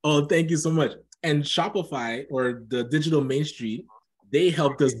 Oh, thank you so much. And Shopify, or the Digital Main Street, they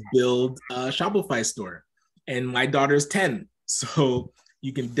helped us build a Shopify store. And my daughter's 10. So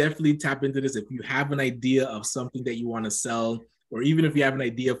you can definitely tap into this if you have an idea of something that you want to sell, or even if you have an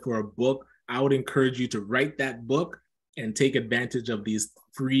idea for a book. I would encourage you to write that book and take advantage of these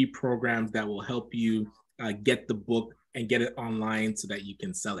free programs that will help you get the book and get it online so that you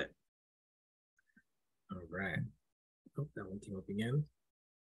can sell it. All right. Oh, that one came up again.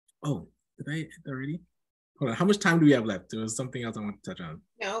 Oh, did I hit already? Hold on. How much time do we have left? There was something else I want to touch on.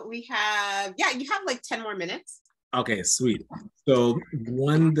 No, we have, you have like 10 more minutes. Okay, sweet. So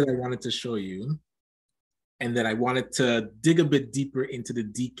one that I wanted to show you, and then I wanted to dig a bit deeper into the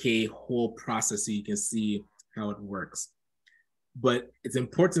DK whole process so you can see how it works. But it's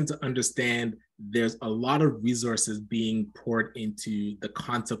important to understand there's a lot of resources being poured into the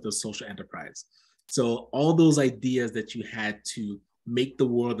concept of social enterprise. So all those ideas that you had to make the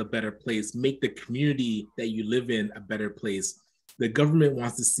world a better place, make the community that you live in a better place, the government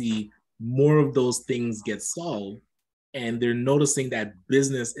wants to see more of those things get solved. And they're noticing that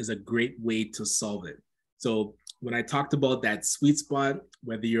business is a great way to solve it. So when I talked about that sweet spot,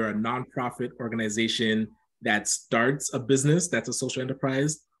 whether you're a nonprofit organization that starts a business that's a social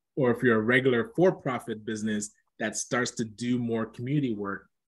enterprise, or if you're a regular for-profit business that starts to do more community work,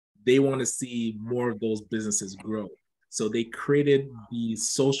 they want to see more of those businesses grow. So they created the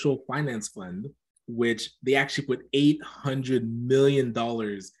Social Finance Fund, which they actually put $800 million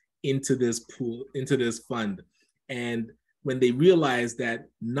into this pool, into this fund. And when they realized that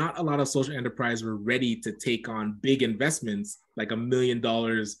not a lot of social enterprise were ready to take on big investments, like $1 million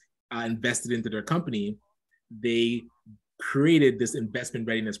invested into their company, they created this investment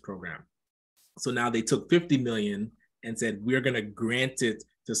readiness program. So now they took 50 million and said, we're going to grant it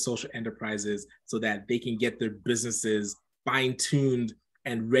to social enterprises so that they can get their businesses fine-tuned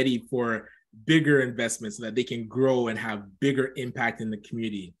and ready for bigger investments so that they can grow and have bigger impact in the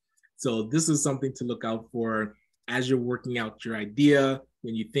community. So this is something to look out for as you're working out your idea.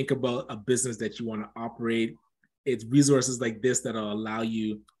 When you think about a business that you want to operate, it's resources like this that will allow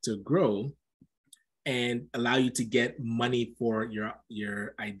you to grow and allow you to get money for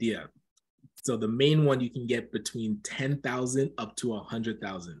your idea. So the main one you can get between 10,000 up to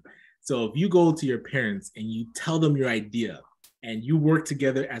 100,000. So if you go to your parents and you tell them your idea and you work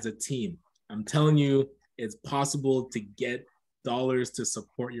together as a team, I'm telling you, it's possible to get dollars to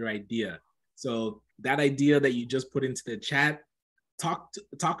support your idea. So that idea that you just put into the chat,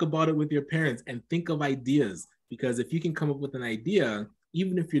 talk about it with your parents and think of ideas, because if you can come up with an idea,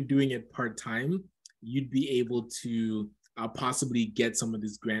 even if you're doing it part-time, you'd be able to possibly get some of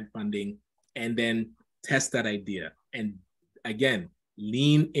this grant funding and then test that idea. And again,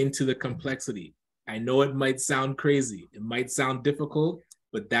 lean into the complexity. I know it might sound crazy, it might sound difficult,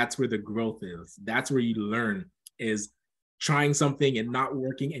 but that's where the growth is. That's where you learn, is trying something and not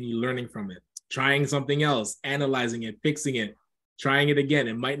working and you learning from it. Trying something else, analyzing it, fixing it, trying it again,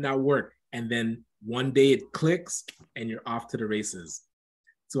 it might not work. And then one day it clicks and you're off to the races.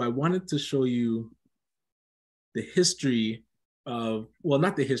 So I wanted to show you the history of, well,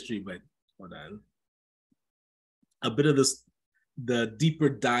 not the history, but hold on, a bit of this, the deeper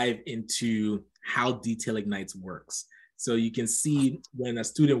dive into how Detail Ignites works. So you can see when a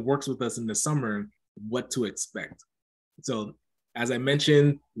student works with us in the summer, what to expect. So as I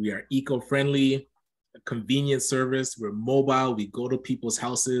mentioned, we are eco-friendly, a convenient service. We're mobile. We go to people's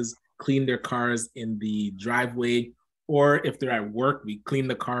houses, clean their cars in the driveway, or if they're at work, we clean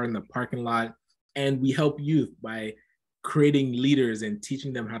the car in the parking lot. And we help youth by creating leaders and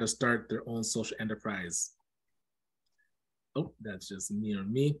teaching them how to start their own social enterprise. Oh, that's just me or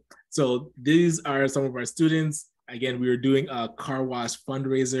me. So these are some of our students. Again, we were doing a car wash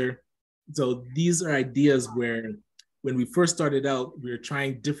fundraiser. So these are ideas where when we first started out, we were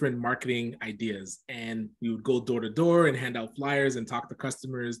trying different marketing ideas and we would go door to door and hand out flyers and talk to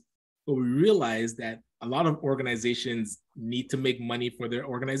customers. But we realized that a lot of organizations need to make money for their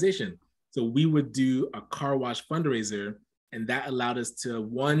organization. So we would do a car wash fundraiser, and that allowed us to,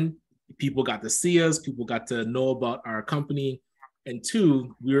 one, people got to see us, people got to know about our company, and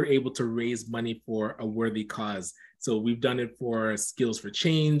two, we were able to raise money for a worthy cause. So we've done it for Skills for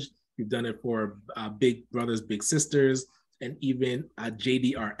Change, we've done it for Big Brothers Big Sisters, and even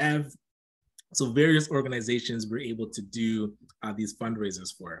JDRF. So various organizations were able to do these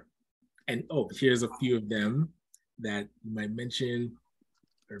fundraisers for. And oh, here's a few of them that you might mention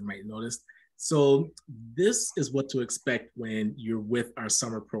or might notice. So this is what to expect when you're with our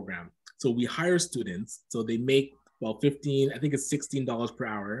summer program. So we hire students, so they make about 15, I think it's $16 per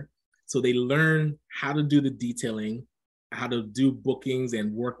hour. So they learn how to do the detailing, how to do bookings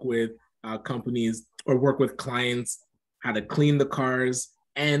and work with companies or work with clients, how to clean the cars,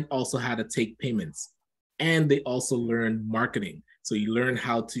 and also how to take payments. And they also learn marketing. So you learn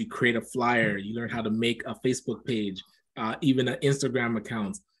how to create a flyer, you learn how to make a Facebook page, even an Instagram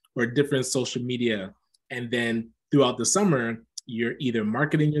account or different social media. And then throughout the summer, you're either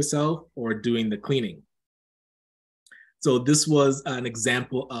marketing yourself or doing the cleaning. So this was an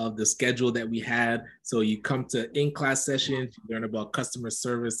example of the schedule that we had. So you come to in-class sessions, you learn about customer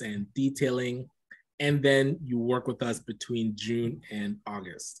service and detailing, and then you work with us between June and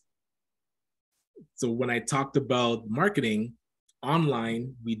August. So when I talked about marketing,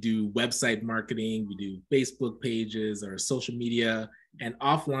 online, we do website marketing, we do Facebook pages or social media, and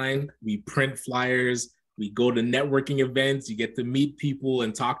offline, we print flyers, we go to networking events, you get to meet people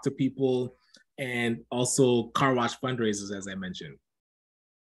and talk to people, and also car wash fundraisers, as I mentioned.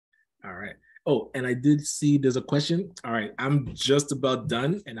 All right. Oh, and I did see there's a question. All right, I'm just about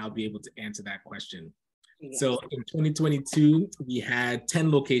done and I'll be able to answer that question. Yes. So in 2022, we had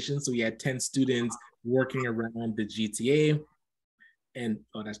 10 locations. So we had 10 students working around the GTA. And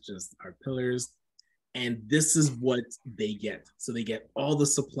oh, that's just our pillars. And this is what they get. So they get all the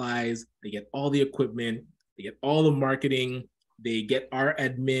supplies, they get all the equipment, they get all the marketing, they get our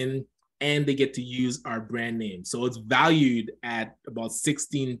admin, and they get to use our brand name. So it's valued at about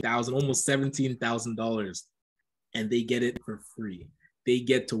 $16,000, almost $17,000, and they get it for free. They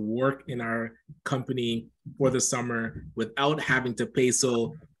get to work in our company for the summer without having to pay.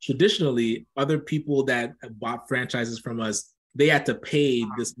 So traditionally, other people that bought franchises from us, they had to pay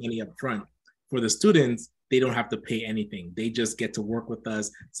this money up front. For the students, they don't have to pay anything. They just get to work with us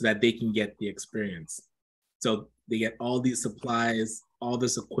so that they can get the experience. So they get all these supplies, all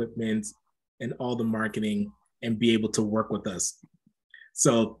this equipment, and all the marketing, and be able to work with us.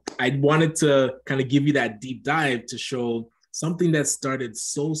 So I wanted to kind of give you that deep dive to show something that started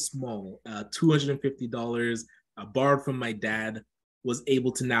so small, $250, borrowed from my dad, was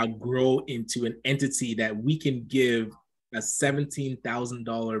able to now grow into an entity that we can give a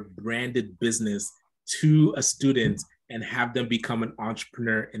 $17,000 branded business to a student and have them become an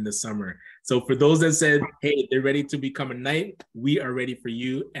entrepreneur in the summer. So for those that said, hey, they're ready to become a Knight, we are ready for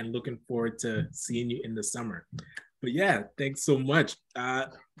you and looking forward to seeing you in the summer. But yeah, thanks so much.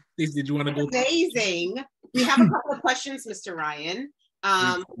 Stacey, did you want to go? Amazing. We have a couple of questions, Mr. Ryan.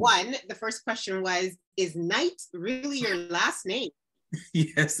 One, the first question was, is Knight really your last name?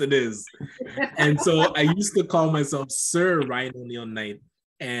 Yes, it is. And so I used to call myself Sir Ryan O'Neill Knight.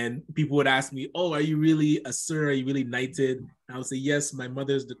 And people would ask me, oh, are you really a sir? Are you really knighted? And I would say, yes, my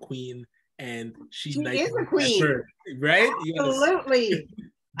mother's the queen and she is the queen. Right? Absolutely. Yes.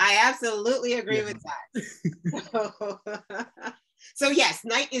 I absolutely agree with that. So yes,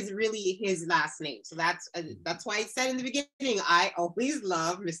 Knight is really his last name. So that's why I said in the beginning, I always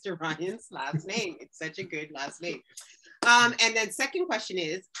love Mr. Ryan's last name. It's such a good last name. And then second question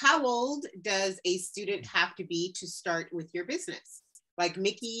is, how old does a student have to be to start with your business? Like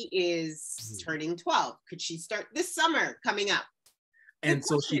Mickey is turning 12. Could she start this summer coming up? And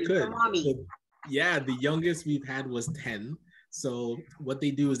so she could. So, yeah, the youngest we've had was 10. So what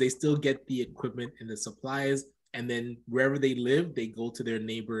they do is they still get the equipment and the supplies, and then wherever they live, they go to their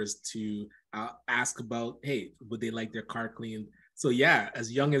neighbors to ask about, hey, would they like their car cleaned? So yeah,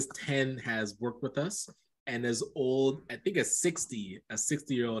 as young as 10 has worked with us, and as old, I think a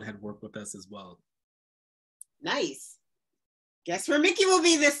 60-year-old had worked with us as well. Nice. Guess where Mickey will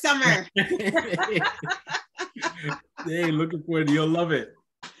be this summer. Hey, looking forward to it. You'll love it.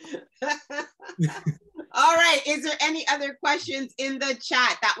 All right. Is there any other questions in the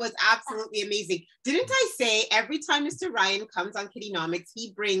chat? That was absolutely amazing. Didn't I say every time Mr. Ryan comes on KiddieNomics,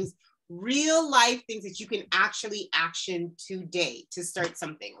 he brings real life things that you can actually action today to start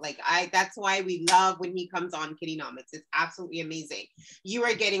something. That's why we love when he comes on KiddieNomics. It's absolutely amazing. You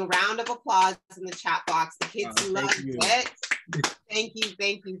are getting a round of applause in the chat box. The kids loved it. Thank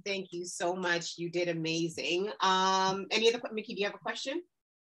you so much. You did amazing. Any other, Mickey, do you have a question?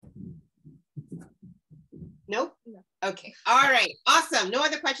 Nope. No. Okay. All right. Awesome. No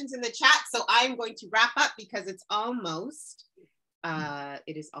other questions in the chat. So I'm going to wrap up because it's almost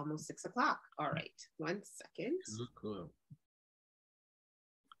it is almost 6 o'clock. All right, 1 second. Cool.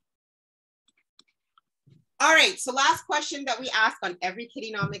 All right, so last question that we ask on every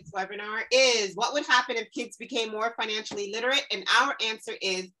KiddieNomics webinar is, what would happen if kids became more financially literate? And our answer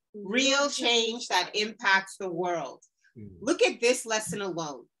is real change that impacts the world. Look at this lesson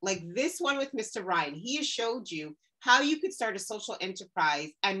alone. Like this one with Mr. Ryan, he has showed you how you could start a social enterprise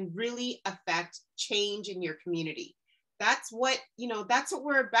and really affect change in your community. That's what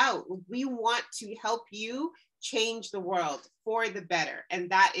we're about. We want to help you change the world for the better. And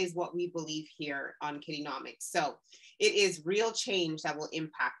that is what we believe here on KiddieNomics. So it is real change that will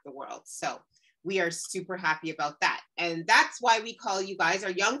impact the world. So we are super happy about that. And that's why we call you guys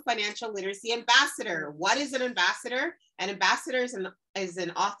our Young Financial Literacy Ambassador. What is an ambassador? An ambassador is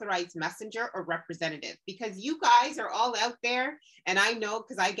an authorized messenger or representative, because you guys are all out there. And I know,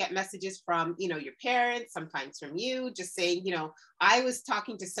 because I get messages from, you know, your parents, sometimes from you, just saying, you know, I was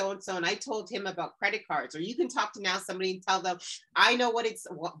talking to so-and-so and I told him about credit cards. Or you can talk to now somebody and tell them, I know what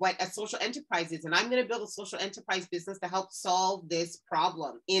a social enterprise is, and I'm going to build a social enterprise business to help solve this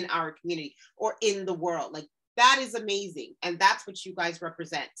problem in our community or in the world. Like, that is amazing. And that's what you guys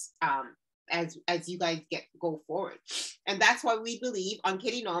represent as you guys go forward. And that's why we believe on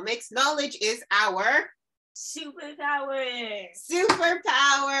KiddieNomics, knowledge is our superpower.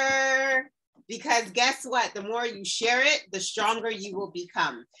 Superpower. Because guess what? The more you share it, the stronger you will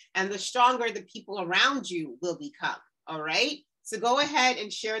become. And the stronger the people around you will become. All right? So go ahead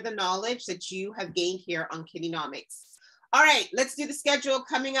and share the knowledge that you have gained here on KiddieNomics. All right, let's do the schedule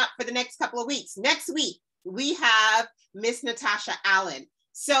coming up for the next couple of weeks. Next week, we have Miss Natasha Allen.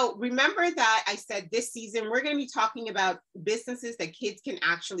 So remember that I said this season, we're going to be talking about businesses that kids can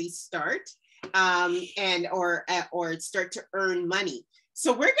actually start or start to earn money.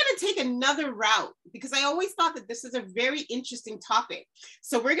 So we're going to take another route, because I always thought that this is a very interesting topic.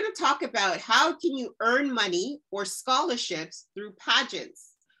 So we're going to talk about how can you earn money or scholarships through pageants.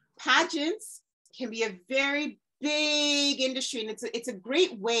 Pageants can be a very big industry, and it's a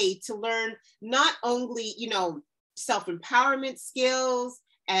great way to learn not only, you know, self-empowerment skills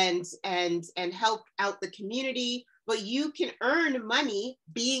and help out the community, but you can earn money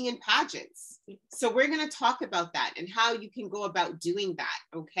being in pageants. So we're going to talk about that and how you can go about doing that.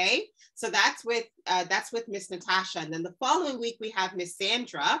 Okay, so that's with Miss Natasha. And then the following week we have Miss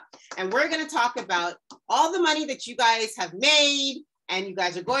Sandra, and we're going to talk about all the money that you guys have made and you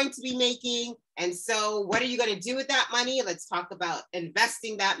guys are going to be making. And so what are you going to do with that money? Let's talk about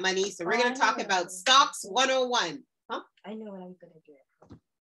investing that money. So we're going to talk about stocks 101. Huh? I know what I'm going to do.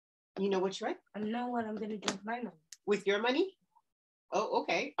 You know what you're right? I know what I'm going to do with my money. With your money? Oh,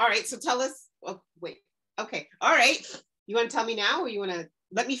 okay. All right. So tell us. Oh, wait. Okay. All right. You want to tell me now, or you want to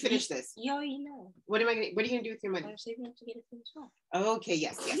let me finish this? You already know. What are you going to do with your money? I'm saving up to get a PS5. Okay.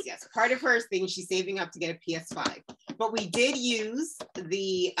 Yes. Part of her thing, she's saving up to get a PS5. But we did use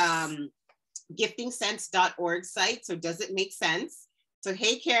the giftingsense.org site. So does it make sense? So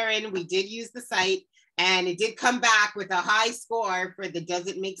hey, Karen, we did use the site, and it did come back with a high score for the does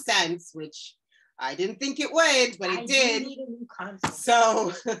it make sense, which I didn't think it would, but it did. Need a new console.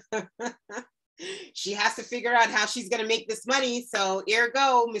 So she has to figure out how she's going to make this money. So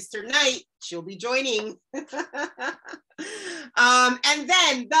ergo, Mr. Knight, she'll be joining. And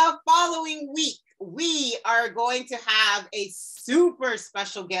then the following week, we are going to have a super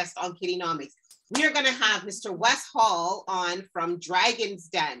special guest on KiddieNomics. We are going to have Mr. Wes Hall on from Dragon's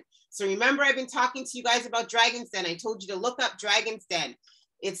Den. So remember, I've been talking to you guys about Dragon's Den. I told you to look up Dragon's Den.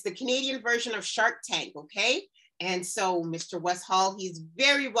 It's the Canadian version of Shark Tank, okay? And so Mr. Wes Hall, he's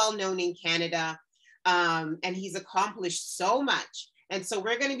very well known in Canada, and he's accomplished so much. And so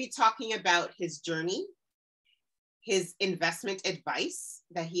we're going to be talking about his journey, his investment advice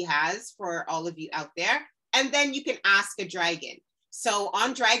that he has for all of you out there. And then you can ask a dragon. So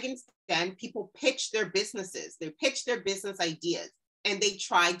on Dragon's Den, people pitch their businesses, they pitch their business ideas, and they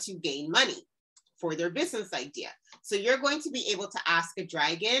try to gain money for their business idea. So you're going to be able to ask a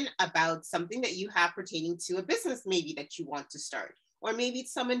dragon about something that you have pertaining to a business maybe that you want to start, or maybe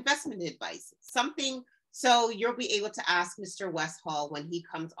it's some investment advice, something. So you'll be able to ask Mr. Wes Hall when he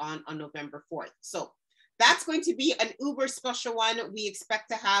comes on November 4th. So that's going to be an uber special one. We expect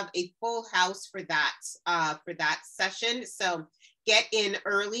to have a full house for that session. So get in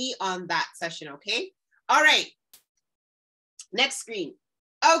early on that session, okay? All right, next screen.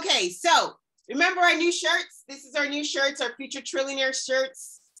 Okay, so remember our new shirts? This is our new shirts, our Future Trillionaire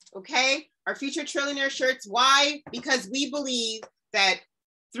shirts, okay? Our Future Trillionaire shirts. Why? Because we believe that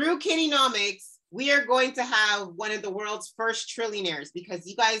through KiddieNomics, we are going to have one of the world's first trillionaires, because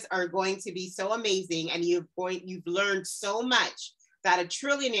you guys are going to be so amazing, and you've learned so much that a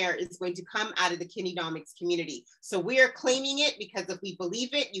trillionaire is going to come out of the KiddieNomics community. So we are claiming it, because if we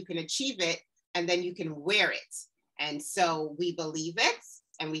believe it, you can achieve it, and then you can wear it. And so we believe it,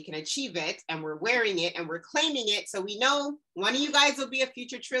 and we can achieve it, and we're wearing it, and we're claiming it. So we know one of you guys will be a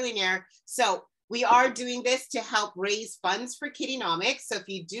future trillionaire. So we are doing this to help raise funds for KiddieNomics. So if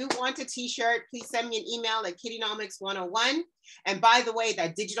you do want a t-shirt, please send me an email at KiddieNomics101. And by the way,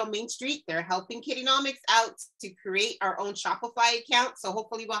 that Digital Main Street, they're helping KiddieNomics out to create our own Shopify account. So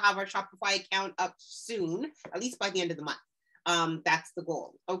hopefully we'll have our Shopify account up soon, at least by the end of the month. That's the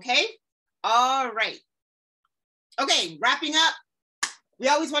goal, okay? All right. Okay, wrapping up. We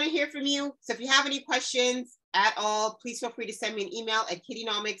always want to hear from you. So if you have any questions, at all, please feel free to send me an email at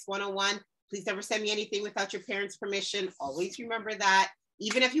KiddieNomics101. Please never send me anything without your parents' permission. Always remember that.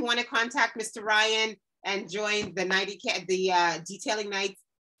 Even if you want to contact Mr. Ryan and join the detailing nights,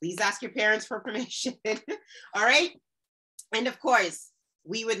 please ask your parents for permission. All right. And of course,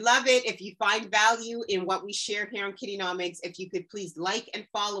 we would love it if you find value in what we share here on KiddieNomics. If you could please like and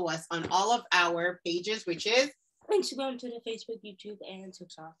follow us on all of our pages, which is Instagram, Twitter, Facebook, YouTube, and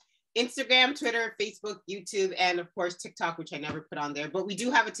TikTok. Instagram, Twitter, Facebook, YouTube, and of course TikTok, which I never put on there, but we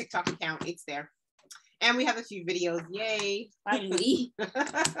do have a TikTok account. It's there. And we have a few videos. Yay. Finally.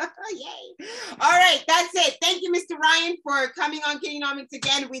 Yay. All right, that's it. Thank you, Mr. Ryan, for coming on KiddieNomics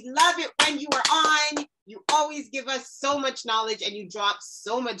again. We love it when you are on. You always give us so much knowledge and you drop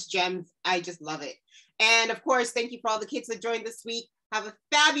so much gems. I just love it. And of course, thank you for all the kids that joined this week. Have a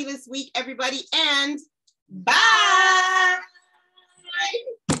fabulous week, everybody, and bye.